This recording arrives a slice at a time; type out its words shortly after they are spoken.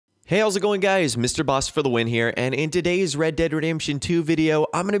Hey, how's it going, guys? Mr. Boss for the win here, and in today's Red Dead Redemption 2 video,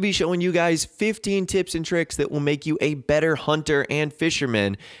 I'm going to be showing you guys 15 tips and tricks that will make you a better hunter and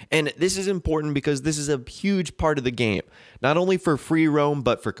fisherman. And this is important because this is a huge part of the game, not only for free roam,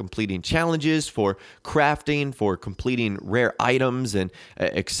 but for completing challenges, for crafting, for completing rare items and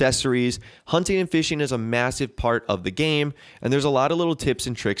accessories. Hunting and fishing is a massive part of the game, and there's a lot of little tips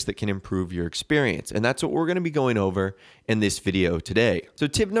and tricks that can improve your experience, and that's what we're going to be going over in this video today. So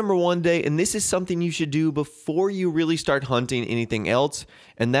tip number one day, and this is something you should do before you really start hunting anything else,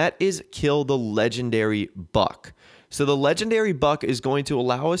 and that is kill the legendary buck. So the legendary buck is going to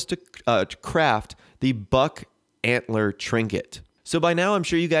allow us to craft the buck antler trinket. So by now, I'm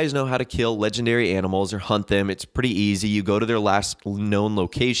sure you guys know how to kill legendary animals or hunt them. It's pretty easy. You go to their last known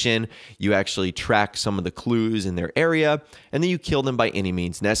location, you actually track some of the clues in their area, and then you kill them by any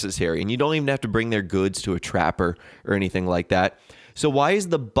means necessary. And you don't even have to bring their goods to a trapper or anything like that. So why is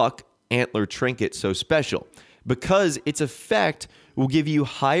the buck antler trinket so special? Because its effect will give you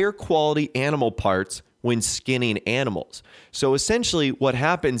higher quality animal parts when skinning animals. So essentially what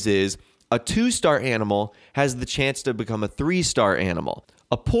happens is a 2-star animal has the chance to become a 3-star animal.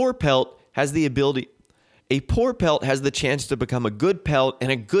 A poor pelt has the chance to become a good pelt, and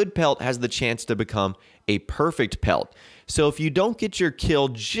a good pelt has the chance to become a perfect pelt. So if you don't get your kill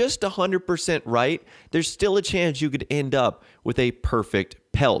just 100% right, there's still a chance you could end up with a perfect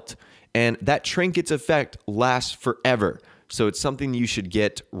pelt. And that trinket's effect lasts forever. So it's something you should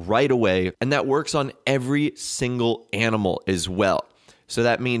get right away, and that works on every single animal as well. So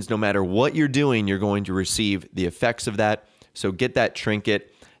that means no matter what you're doing, you're going to receive the effects of that. So get that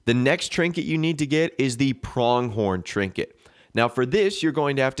trinket. The next trinket you need to get is the pronghorn trinket. Now for this, you're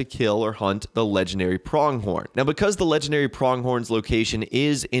going to have to kill or hunt the legendary pronghorn. Now because the legendary pronghorn's location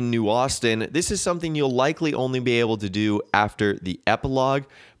is in New Austin, this is something you'll likely only be able to do after the epilogue,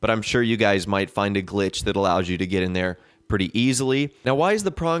 but I'm sure you guys might find a glitch that allows you to get in there pretty easily. Now why is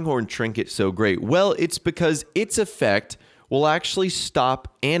the pronghorn trinket so great? Well, it's because its effect will actually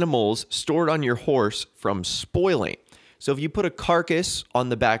stop animals stored on your horse from spoiling. So if you put a carcass on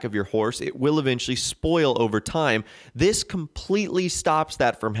the back of your horse, it will eventually spoil over time. This completely stops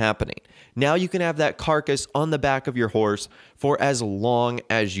that from happening. Now you can have that carcass on the back of your horse for as long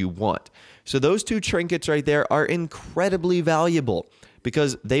as you want. So those two trinkets right there are incredibly valuable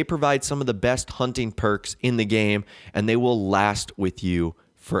because they provide some of the best hunting perks in the game, and they will last with you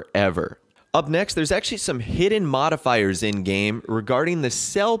forever. Up next, there's actually some hidden modifiers in-game regarding the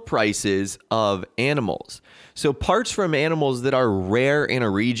sell prices of animals. So parts from animals that are rare in a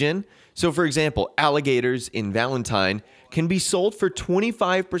region, so for example, alligators in Valentine, can be sold for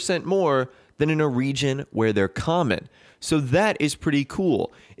 25% more than in a region where they're common. So that is pretty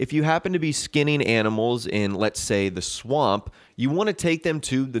cool. If you happen to be skinning animals in, let's say, the swamp, you want to take them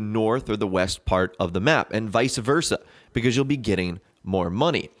to the north or the west part of the map, and vice versa, because you'll be getting more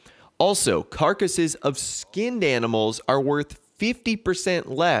money. Also, carcasses of skinned animals are worth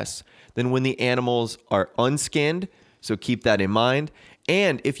 50% less than when the animals are unskinned, so keep that in mind.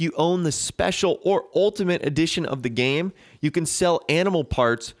 And if you own the special or ultimate edition of the game, you can sell animal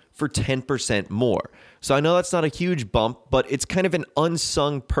parts for 10% more. So I know that's not a huge bump, but it's kind of an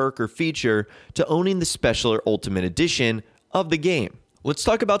unsung perk or feature to owning the special or ultimate edition of the game. Let's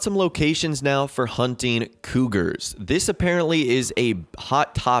talk about some locations now for hunting cougars. This apparently is a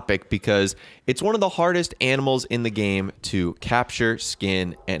hot topic because it's one of the hardest animals in the game to capture,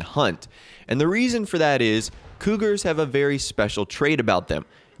 skin, and hunt. And the reason for that is cougars have a very special trait about them.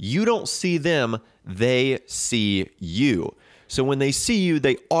 You don't see them, they see you. So when they see you,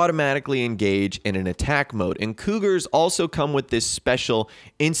 they automatically engage in an attack mode. And cougars also come with this special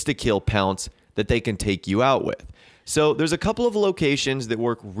insta-kill pounce that they can take you out with. So there's a couple of locations that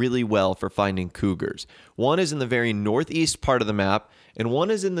work really well for finding cougars. One is in the very northeast part of the map, and one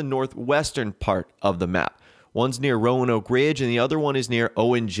is in the northwestern part of the map. One's near Roanoke Ridge, and the other one is near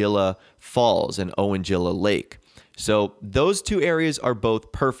Owanjilla Falls and Owanjilla Lake. So those two areas are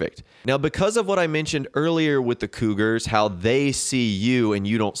both perfect. Now, because of what I mentioned earlier with the cougars, how they see you and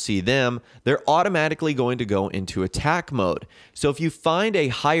you don't see them, they're automatically going to go into attack mode. So if you find a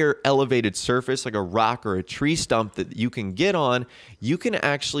higher elevated surface, like a rock or a tree stump that you can get on, you can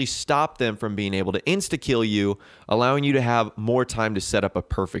actually stop them from being able to insta-kill you, allowing you to have more time to set up a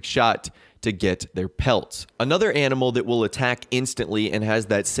perfect shot to get their pelts. Another animal that will attack instantly and has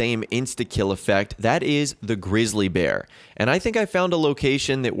that same insta-kill effect, that is the grizzly bear. And I think I found a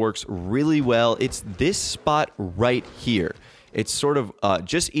location that works really well. It's this spot right here. It's sort of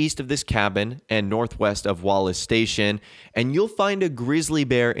just east of this cabin and northwest of Wallace Station. And you'll find a grizzly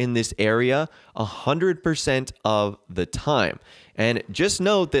bear in this area 100% of the time. And just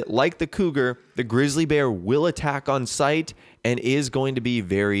note that, like the cougar, the grizzly bear will attack on sight and is going to be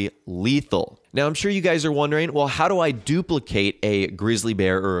very lethal. Now, I'm sure you guys are wondering, well, how do I duplicate a grizzly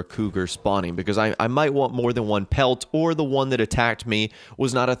bear or a cougar spawning? Because I might want more than one pelt, or the one that attacked me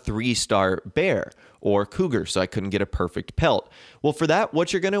was not a 3-star bear or cougar, so I couldn't get a perfect pelt. Well, for that,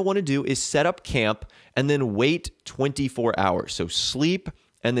 what you're going to want to do is set up camp and then wait 24 hours. So sleep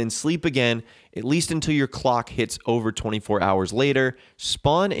and then sleep again, at least until your clock hits over 24 hours later.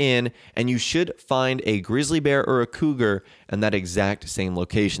 Spawn in, and you should find a grizzly bear or a cougar in that exact same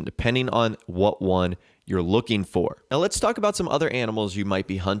location, depending on what one you're looking for. Now let's talk about some other animals you might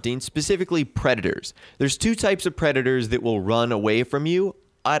be hunting, specifically predators. There's 2 types of predators that will run away from you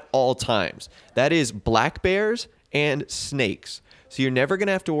at all times. That is black bears and snakes. So you're never going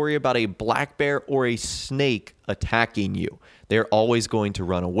to have to worry about a black bear or a snake attacking you. They're always going to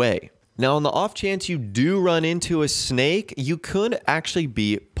run away. Now, on the off chance you do run into a snake, you could actually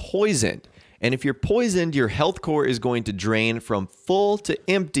be poisoned. And if you're poisoned, your health core is going to drain from full to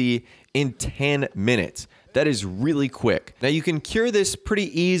empty in 10 minutes. That is really quick. Now, you can cure this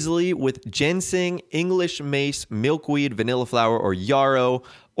pretty easily with ginseng, English mace, milkweed, vanilla flower, or yarrow.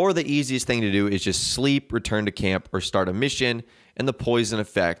 Or the easiest thing to do is just sleep, return to camp, or start a mission, and the poison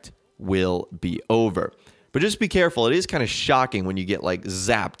effect will be over. But just be careful. It is kind of shocking when you get like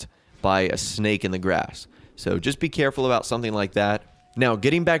zapped by a snake in the grass. So just be careful about something like that. Now,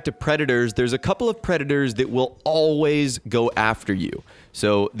 getting back to predators, there's a couple of predators that will always go after you.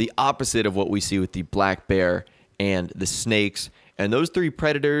 So the opposite of what we see with the black bear and the snakes. And those 3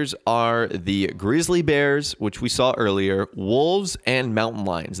 predators are the grizzly bears, which we saw earlier, wolves, and mountain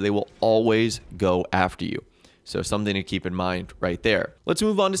lions. They will always go after you. So something to keep in mind right there. Let's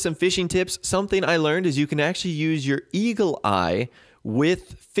move on to some fishing tips. Something I learned is you can actually use your eagle eye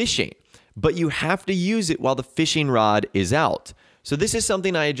with fishing, but you have to use it while the fishing rod is out. So this is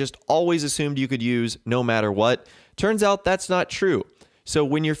something I just always assumed you could use no matter what. Turns out that's not true. So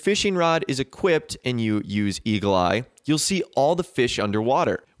when your fishing rod is equipped and you use eagle eye, you'll see all the fish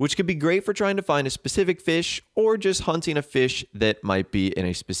underwater, which could be great for trying to find a specific fish or just hunting a fish that might be in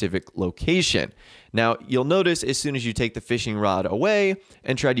a specific location. Now, you'll notice as soon as you take the fishing rod away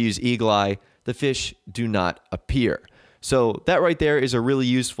and try to use eagle eye, the fish do not appear. So that right there is a really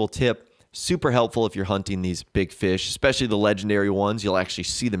useful tip. Super helpful if you're hunting these big fish, especially the legendary ones. You'll actually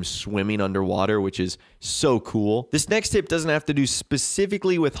see them swimming underwater, which is so cool. This next tip doesn't have to do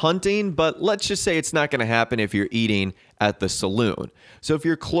specifically with hunting, but let's just say it's not going to happen if you're eating at the saloon. So if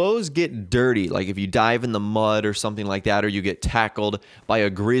your clothes get dirty, like if you dive in the mud or something like that, or you get tackled by a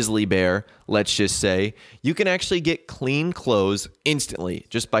grizzly bear, let's just say, you can actually get clean clothes instantly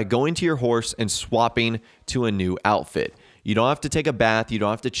just by going to your horse and swapping to a new outfit. You don't have to take a bath. You don't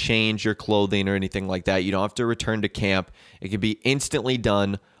have to change your clothing or anything like that. You don't have to return to camp. It can be instantly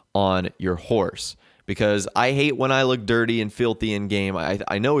done on your horse. Because I hate when I look dirty and filthy in game.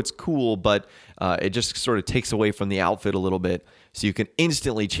 I know it's cool, but it just sort of takes away from the outfit a little bit. So you can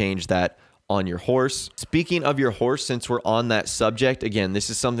instantly change that on your horse. Speaking of your horse, since we're on that subject, again, this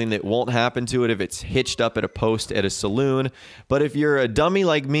is something that won't happen to it if it's hitched up at a post at a saloon. But if you're a dummy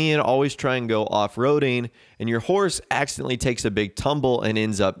like me and always try and go off-roading, and your horse accidentally takes a big tumble and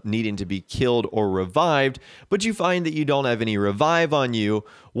ends up needing to be killed or revived, but you find that you don't have any revive on you,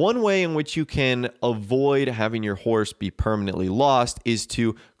 one way in which you can avoid having your horse be permanently lost is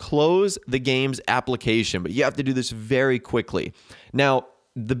to close the game's application. But you have to do this very quickly. Now,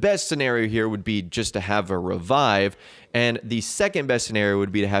 the best scenario here would be just to have a revive, and the second best scenario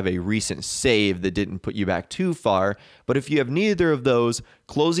would be to have a recent save that didn't put you back too far. But if you have neither of those,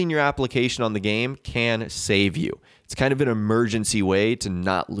 closing your application on the game can save you. It's kind of an emergency way to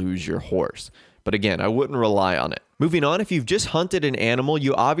not lose your horse. But again, I wouldn't rely on it. Moving on, if you've just hunted an animal,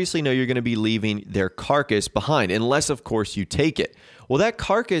 you obviously know you're going to be leaving their carcass behind, unless, of course, you take it. Well, that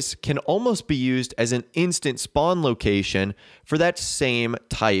carcass can almost be used as an instant spawn location for that same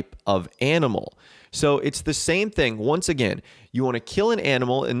type of animal. So it's the same thing. Once again, you want to kill an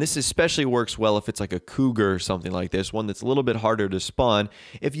animal, and this especially works well if it's like a cougar or something like this, one that's a little bit harder to spawn.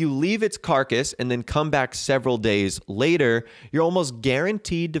 If you leave its carcass and then come back several days later, you're almost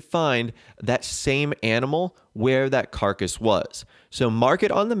guaranteed to find that same animal where that carcass was. So mark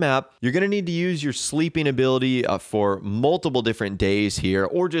it on the map. You're going to need to use your sleeping ability for multiple different days here,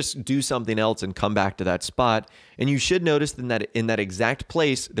 or just do something else and come back to that spot. And you should notice that in that exact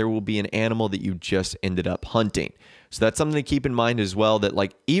place, there will be an animal that you just ended up hunting. So that's something to keep in mind as well, that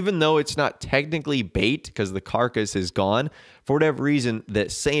like even though it's not technically bait because the carcass is gone, for whatever reason,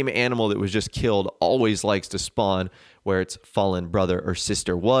 that same animal that was just killed always likes to spawn where its fallen brother or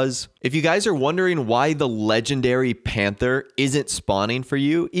sister was. If you guys are wondering why the legendary panther isn't spawning for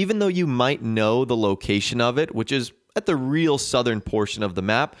you, even though you might know the location of it, which is at the real southern portion of the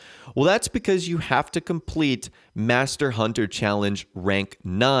map, well, that's because you have to complete Master Hunter Challenge rank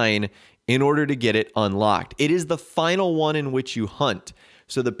 9 in order to get it unlocked. It is the final one in which you hunt.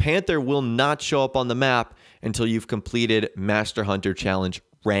 So the panther will not show up on the map until you've completed Master Hunter Challenge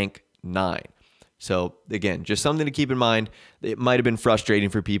rank 9. So again, just something to keep in mind. It might have been frustrating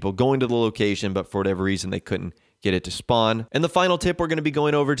for people going to the location, but for whatever reason, they couldn't get it to spawn. And the final tip we're going to be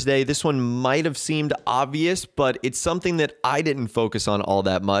going over today, this one might have seemed obvious, but it's something that I didn't focus on all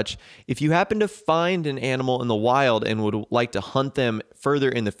that much. If you happen to find an animal in the wild and would like to hunt them further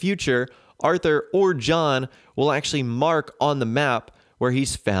in the future, Arthur or John will actually mark on the map where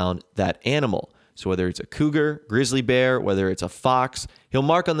he's found that animal. So whether it's a cougar, grizzly bear, whether it's a fox, he'll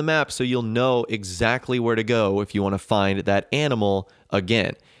mark on the map so you'll know exactly where to go if you want to find that animal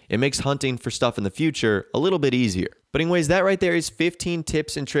again. It makes hunting for stuff in the future a little bit easier. But anyways, that right there is 15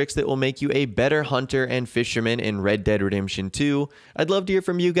 tips and tricks that will make you a better hunter and fisherman in Red Dead Redemption 2. I'd love to hear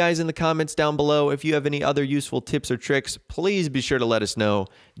from you guys in the comments down below. If you have any other useful tips or tricks, please be sure to let us know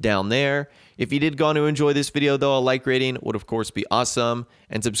down there. If you did go on to enjoy this video though, a like rating would of course be awesome.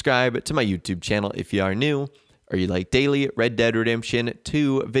 And subscribe to my YouTube channel if you are new, or you like daily Red Dead Redemption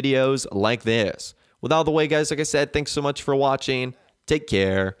 2 videos like this. With all the way guys, like I said, thanks so much for watching. Take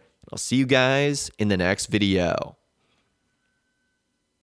care. I'll see you guys in the next video.